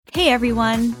Hey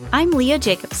everyone, I'm Leah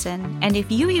Jacobson, and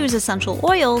if you use essential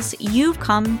oils, you've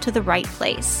come to the right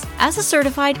place. As a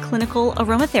certified clinical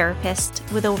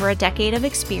aromatherapist with over a decade of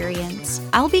experience,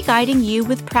 I'll be guiding you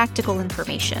with practical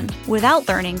information without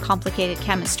learning complicated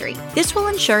chemistry. This will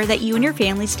ensure that you and your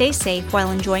family stay safe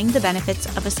while enjoying the benefits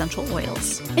of essential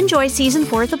oils. Enjoy Season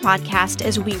 4 of the podcast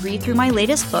as we read through my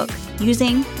latest book,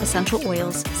 Using Essential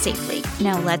Oils Safely.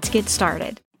 Now let's get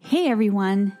started. Hey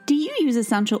everyone, do you use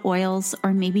essential oils,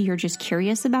 or maybe you're just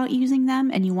curious about using them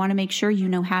and you want to make sure you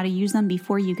know how to use them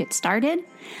before you get started?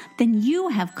 Then you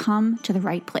have come to the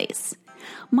right place.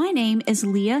 My name is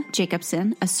Leah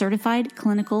Jacobson, a certified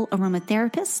clinical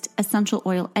aromatherapist, essential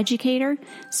oil educator,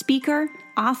 speaker,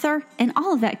 author, and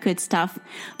all of that good stuff.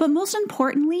 But most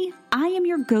importantly, I am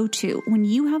your go-to when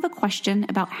you have a question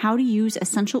about how to use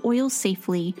essential oils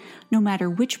safely, no matter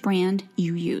which brand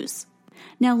you use.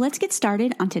 Now let's get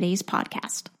started on today's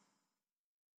podcast.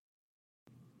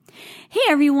 Hey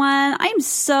everyone, I'm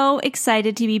so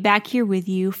excited to be back here with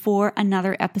you for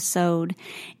another episode.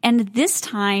 And this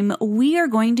time we are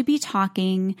going to be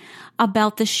talking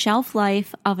about the shelf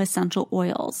life of essential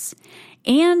oils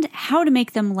and how to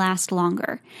make them last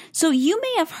longer. So you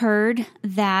may have heard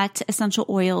that essential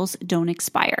oils don't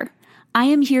expire. I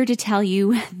am here to tell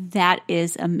you that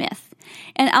is a myth.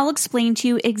 And I'll explain to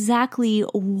you exactly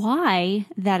why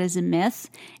that is a myth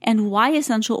and why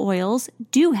essential oils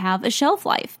do have a shelf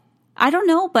life. I don't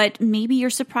know, but maybe you're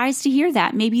surprised to hear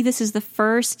that. Maybe this is the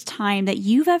first time that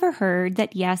you've ever heard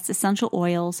that, yes, essential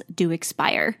oils do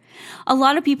expire. A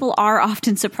lot of people are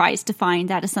often surprised to find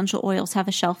that essential oils have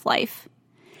a shelf life.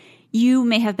 You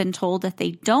may have been told that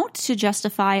they don't to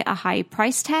justify a high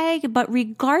price tag, but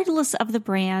regardless of the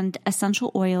brand,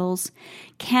 essential oils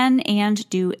can and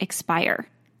do expire.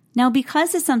 Now,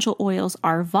 because essential oils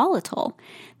are volatile,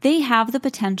 they have the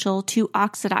potential to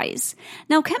oxidize.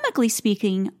 Now, chemically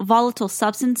speaking, volatile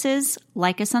substances,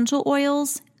 like essential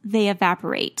oils, they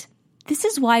evaporate. This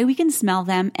is why we can smell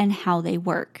them and how they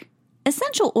work.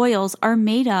 Essential oils are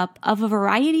made up of a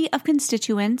variety of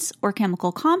constituents or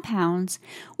chemical compounds,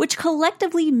 which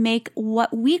collectively make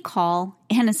what we call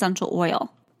an essential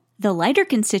oil. The lighter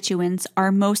constituents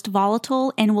are most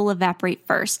volatile and will evaporate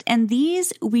first, and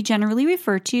these we generally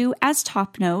refer to as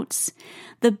top notes.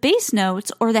 The base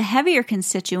notes, or the heavier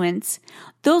constituents,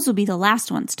 those will be the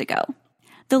last ones to go.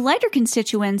 The lighter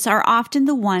constituents are often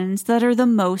the ones that are the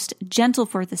most gentle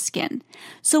for the skin.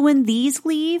 So when these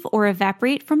leave or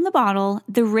evaporate from the bottle,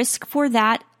 the risk for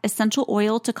that essential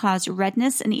oil to cause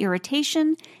redness and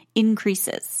irritation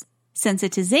increases.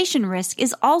 Sensitization risk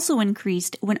is also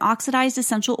increased when oxidized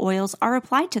essential oils are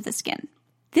applied to the skin.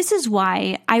 This is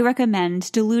why I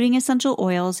recommend diluting essential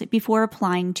oils before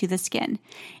applying to the skin,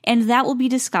 and that will be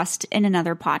discussed in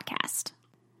another podcast.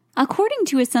 According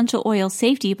to Essential Oil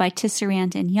Safety by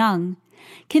Tisserand and Young,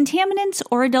 contaminants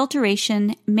or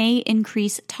adulteration may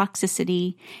increase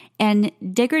toxicity, and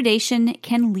degradation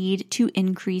can lead to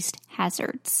increased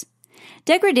hazards.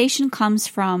 Degradation comes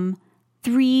from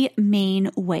three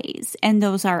main ways, and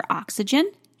those are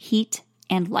oxygen, heat,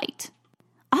 and light.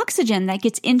 Oxygen that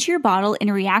gets into your bottle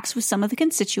and reacts with some of the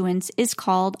constituents is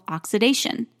called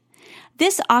oxidation.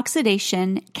 This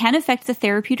oxidation can affect the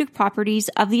therapeutic properties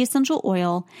of the essential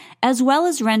oil as well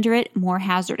as render it more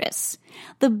hazardous.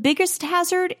 The biggest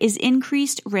hazard is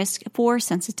increased risk for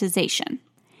sensitization.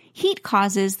 Heat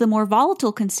causes the more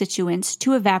volatile constituents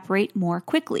to evaporate more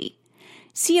quickly.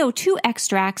 CO2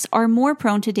 extracts are more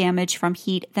prone to damage from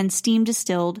heat than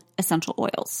steam-distilled essential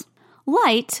oils.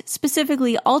 Light,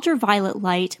 specifically ultraviolet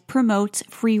light, promotes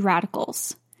free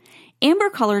radicals.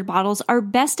 Amber-colored bottles are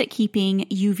best at keeping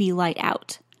UV light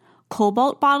out.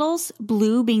 Cobalt bottles,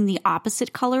 blue being the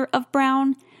opposite color of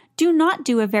brown, do not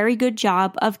do a very good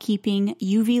job of keeping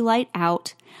UV light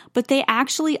out, but they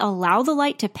actually allow the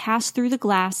light to pass through the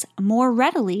glass more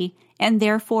readily and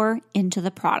therefore into the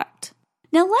product.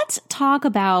 Now let's talk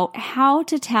about how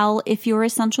to tell if your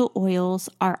essential oils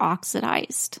are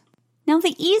oxidized. Now,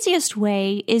 the easiest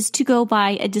way is to go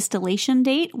by a distillation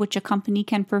date, which a company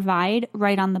can provide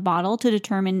right on the bottle to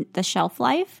determine the shelf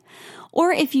life.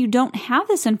 Or if you don't have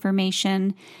this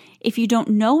information, if you don't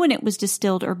know when it was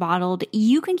distilled or bottled,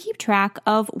 you can keep track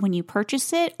of when you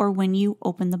purchase it or when you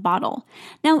open the bottle.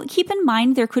 Now, keep in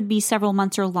mind there could be several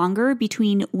months or longer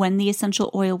between when the essential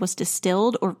oil was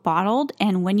distilled or bottled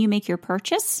and when you make your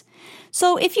purchase.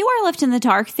 So if you are left in the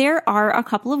dark, there are a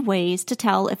couple of ways to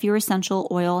tell if your essential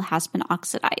oil has been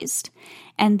oxidized.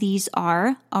 And these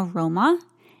are aroma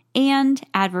and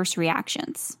adverse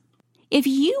reactions. If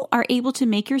you are able to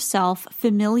make yourself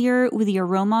familiar with the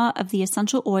aroma of the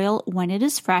essential oil when it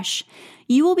is fresh,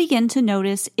 you will begin to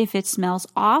notice if it smells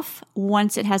off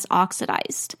once it has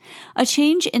oxidized. A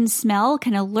change in smell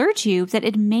can alert you that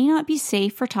it may not be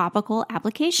safe for topical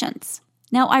applications.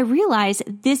 Now, I realize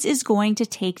this is going to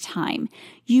take time.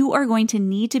 You are going to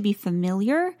need to be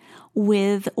familiar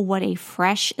with what a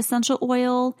fresh essential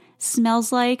oil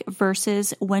smells like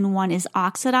versus when one is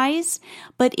oxidized.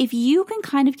 But if you can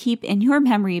kind of keep in your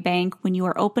memory bank when you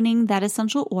are opening that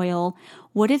essential oil,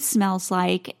 what it smells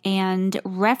like, and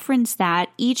reference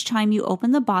that each time you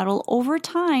open the bottle, over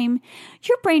time,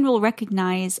 your brain will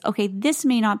recognize, okay, this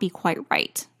may not be quite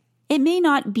right. It may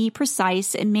not be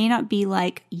precise. It may not be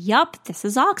like, yup, this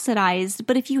is oxidized.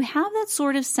 But if you have that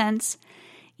sort of sense,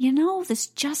 this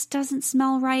just doesn't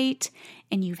smell right,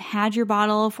 and you've had your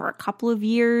bottle for a couple of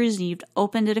years and you've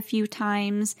opened it a few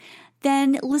times,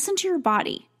 then listen to your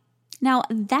body. Now,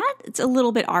 that's a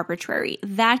little bit arbitrary.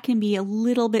 That can be a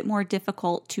little bit more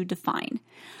difficult to define.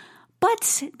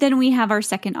 But then we have our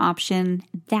second option,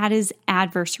 that is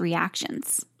adverse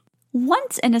reactions.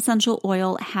 Once an essential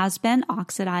oil has been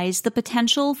oxidized, the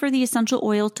potential for the essential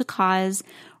oil to cause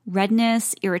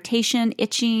redness, irritation,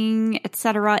 itching,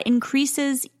 etc.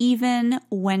 increases even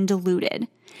when diluted.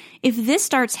 If this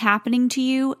starts happening to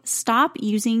you, stop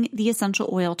using the essential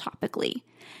oil topically.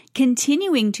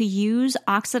 Continuing to use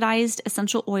oxidized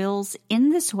essential oils in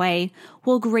this way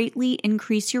will greatly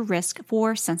increase your risk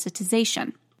for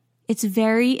sensitization. It's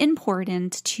very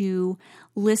important to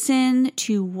listen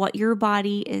to what your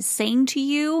body is saying to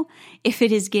you. If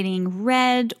it is getting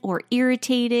red or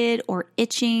irritated or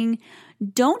itching,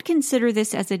 don't consider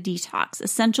this as a detox.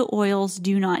 Essential oils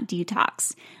do not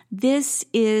detox. This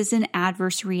is an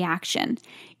adverse reaction.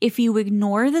 If you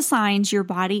ignore the signs your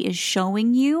body is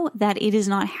showing you that it is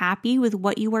not happy with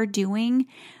what you are doing,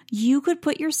 you could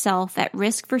put yourself at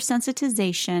risk for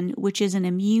sensitization, which is an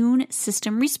immune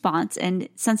system response, and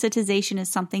sensitization is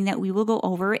something that we will go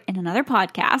over in another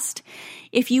podcast.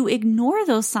 If you ignore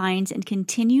those signs and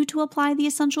continue to apply the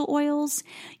essential oils,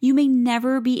 you may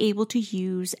never be able to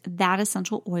use that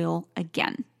essential oil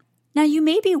again. Now, you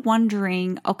may be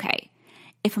wondering, okay,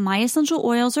 if my essential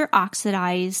oils are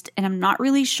oxidized and I'm not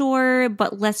really sure,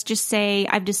 but let's just say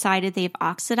I've decided they've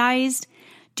oxidized,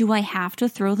 do I have to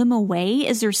throw them away?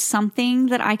 Is there something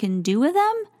that I can do with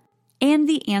them? And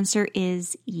the answer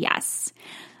is yes.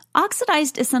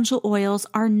 Oxidized essential oils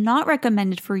are not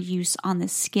recommended for use on the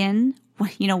skin,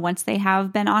 once they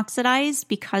have been oxidized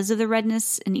because of the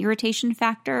redness and irritation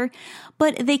factor,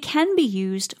 but they can be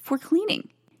used for cleaning.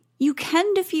 You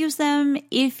can diffuse them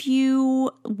if you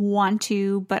want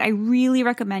to, but I really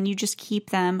recommend you just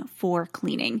keep them for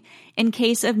cleaning in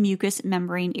case of mucous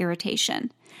membrane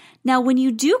irritation. Now, when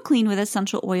you do clean with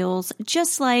essential oils,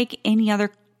 just like any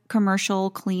other commercial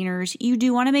cleaners, you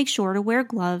do want to make sure to wear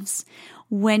gloves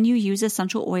when you use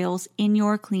essential oils in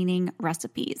your cleaning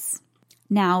recipes.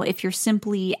 Now, if you're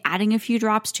simply adding a few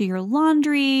drops to your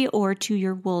laundry or to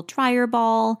your wool dryer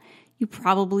ball, you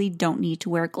probably don't need to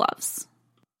wear gloves.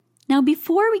 Now,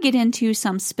 before we get into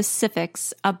some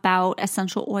specifics about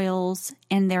essential oils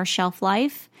and their shelf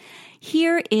life,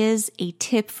 here is a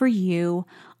tip for you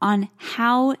on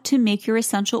how to make your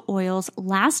essential oils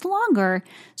last longer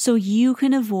so you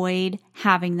can avoid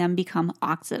having them become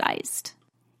oxidized.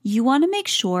 You want to make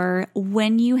sure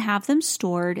when you have them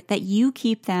stored that you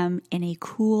keep them in a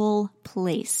cool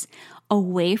place,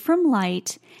 away from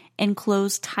light, and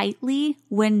closed tightly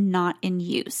when not in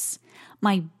use.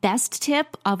 My best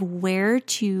tip of where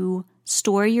to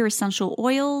store your essential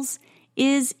oils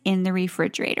is in the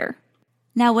refrigerator.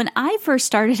 Now, when I first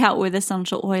started out with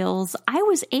essential oils, I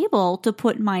was able to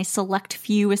put my select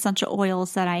few essential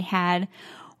oils that I had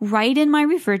right in my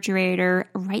refrigerator,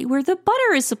 right where the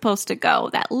butter is supposed to go.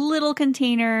 That little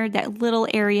container, that little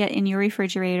area in your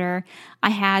refrigerator, I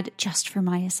had just for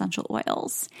my essential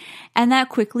oils. And that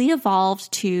quickly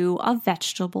evolved to a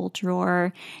vegetable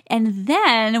drawer. And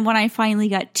then when I finally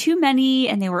got too many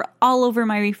and they were all over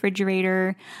my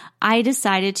refrigerator, I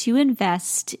decided to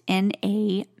invest in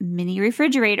a mini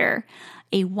refrigerator,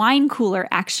 a wine cooler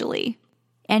actually.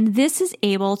 And this is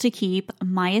able to keep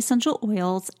my essential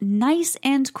oils nice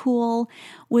and cool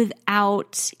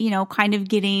without, kind of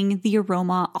getting the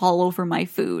aroma all over my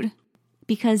food.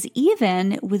 Because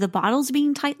even with the bottles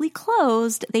being tightly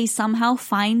closed, they somehow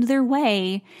find their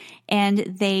way and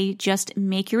they just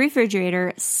make your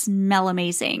refrigerator smell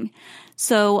amazing.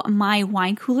 So my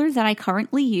wine cooler that I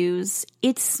currently use,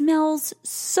 it smells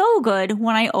so good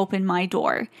when I open my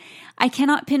door. I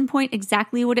cannot pinpoint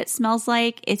exactly what it smells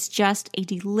like. It's just a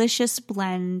delicious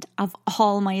blend of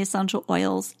all my essential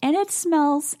oils, and it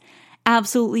smells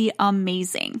absolutely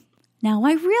amazing. Now,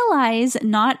 I realize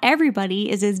not everybody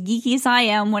is as geeky as I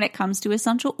am when it comes to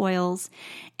essential oils.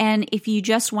 And if you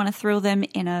just want to throw them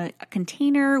in a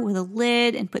container with a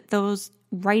lid and put those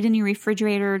right in your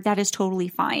refrigerator, that is totally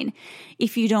fine.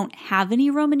 If you don't have any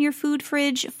room in your food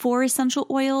fridge for essential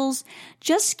oils,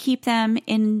 just keep them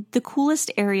in the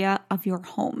coolest area of your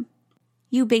home.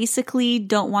 You basically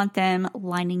don't want them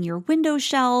lining your window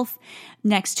shelf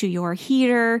next to your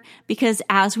heater because,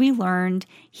 as we learned,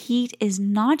 heat is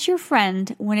not your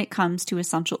friend when it comes to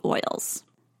essential oils.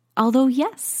 Although,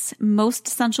 yes, most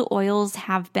essential oils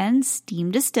have been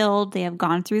steam distilled, they have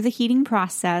gone through the heating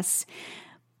process.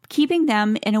 Keeping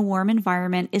them in a warm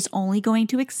environment is only going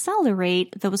to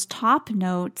accelerate those top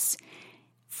notes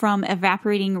from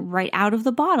evaporating right out of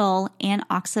the bottle and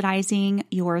oxidizing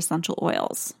your essential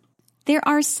oils. There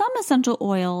are some essential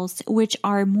oils which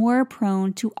are more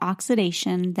prone to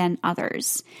oxidation than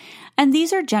others, and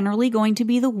these are generally going to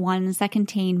be the ones that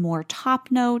contain more top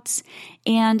notes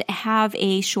and have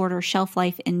a shorter shelf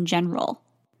life in general.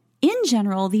 In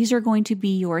general, these are going to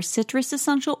be your citrus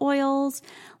essential oils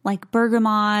like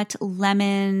bergamot,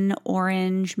 lemon,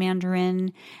 orange,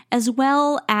 mandarin, as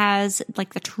well as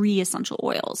like the tree essential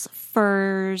oils,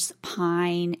 firs,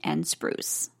 pine, and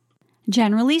spruce.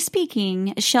 Generally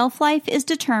speaking, shelf life is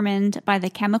determined by the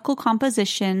chemical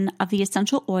composition of the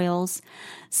essential oils,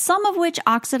 some of which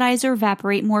oxidize or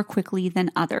evaporate more quickly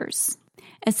than others.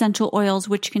 Essential oils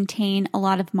which contain a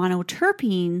lot of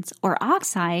monoterpenes or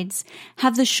oxides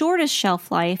have the shortest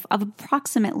shelf life of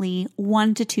approximately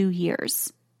 1 to 2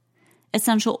 years.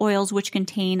 Essential oils which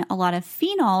contain a lot of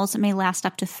phenols may last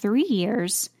up to 3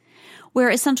 years, where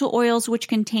essential oils which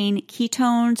contain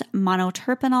ketones,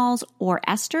 monoterpenols, or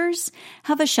esters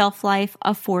have a shelf life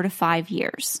of 4 to 5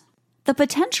 years. The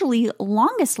potentially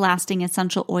longest lasting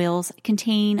essential oils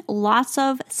contain lots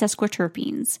of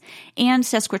sesquiterpenes and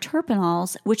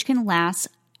sesquiterpenols, which can last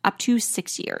up to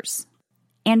 6 years.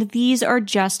 And these are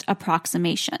just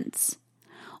approximations.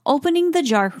 Opening the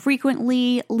jar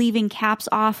frequently, leaving caps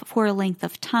off for a length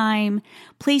of time,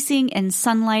 placing in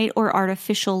sunlight or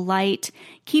artificial light,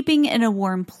 keeping in a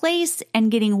warm place, and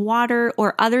getting water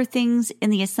or other things in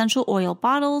the essential oil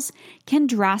bottles can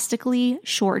drastically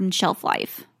shorten shelf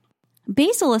life.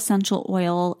 Basil essential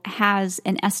oil has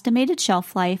an estimated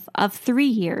shelf life of 3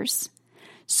 years.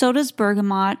 So does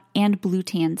bergamot and blue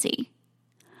tansy.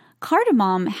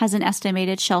 Cardamom has an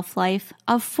estimated shelf life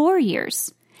of 4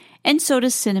 years. And so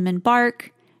does cinnamon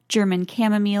bark, German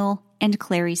chamomile, and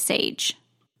clary sage.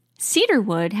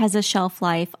 Cedarwood has a shelf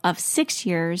life of 6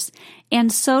 years,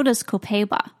 and so does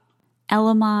copaiba.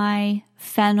 Elemi,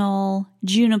 fennel,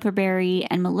 juniper berry,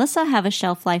 and melissa have a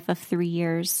shelf life of 3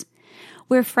 years,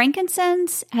 where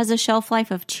frankincense has a shelf life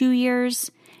of 2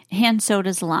 years, and so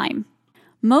does lime.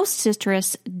 Most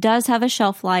citrus does have a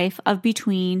shelf life of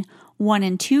between 1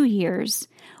 and 2 years,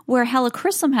 where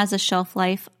helichrysum has a shelf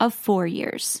life of 4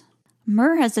 years.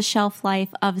 Myrrh has a shelf life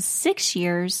of 6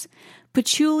 years,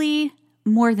 patchouli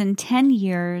more than 10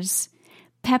 years,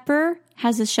 pepper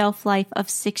has a shelf life of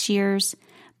 6 years,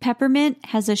 peppermint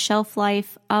has a shelf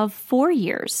life of 4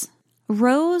 years.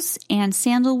 Rose and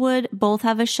sandalwood both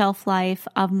have a shelf life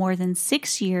of more than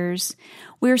 6 years,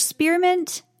 where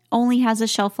spearmint only has a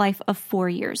shelf life of 4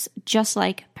 years, just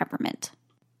like peppermint.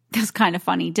 That's kind of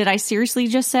funny. Did I seriously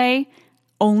just say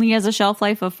only has a shelf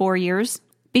life of 4 years?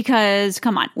 Because,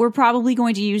 come on, we're probably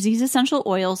going to use these essential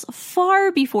oils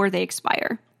far before they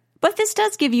expire. But this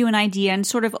does give you an idea and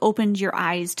sort of opens your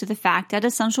eyes to the fact that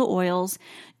essential oils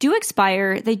do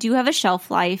expire, they do have a shelf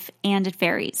life, and it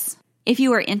varies. If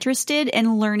you are interested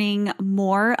in learning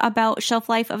more about shelf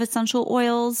life of essential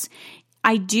oils,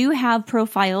 I do have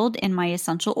profiled in my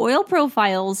Essential Oil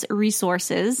Profiles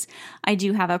resources. I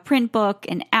do have a print book,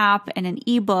 an app, and an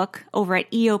ebook over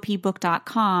at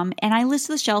eopbook.com, and I list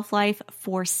the shelf life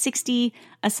for 60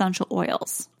 essential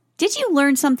oils. Did you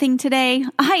learn something today?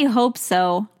 I hope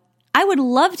so. I would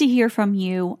love to hear from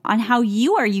you on how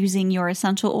you are using your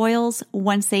essential oils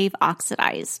once they've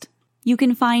oxidized. You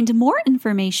can find more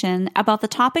information about the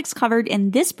topics covered in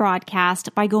this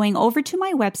broadcast by going over to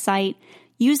my website,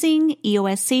 using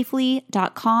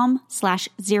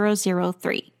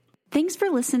eossafely.com/003. Thanks for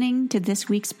listening to this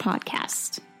week's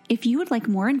podcast. If you would like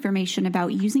more information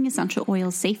about using essential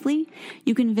oils safely,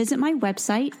 you can visit my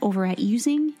website over at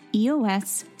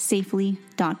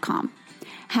usingeossafely.com.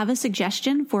 Have a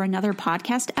suggestion for another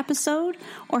podcast episode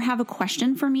or have a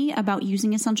question for me about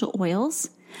using essential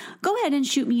oils? Go ahead and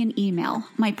shoot me an email.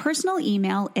 My personal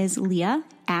email is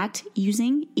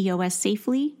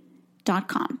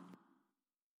leah@usingeossafely.com.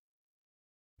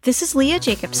 This is Leah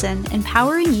Jacobson,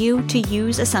 empowering you to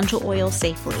use essential oils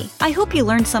safely. I hope you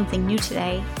learned something new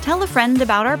today. Tell a friend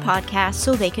about our podcast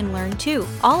so they can learn too.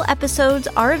 All episodes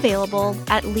are available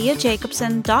at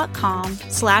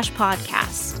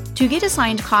leahjacobson.com/podcast. To get a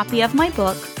signed copy of my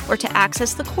book or to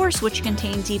access the course, which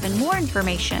contains even more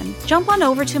information, jump on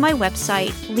over to my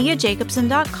website,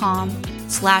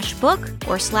 leahjacobson.com/book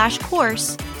or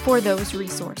 /course for those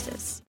resources.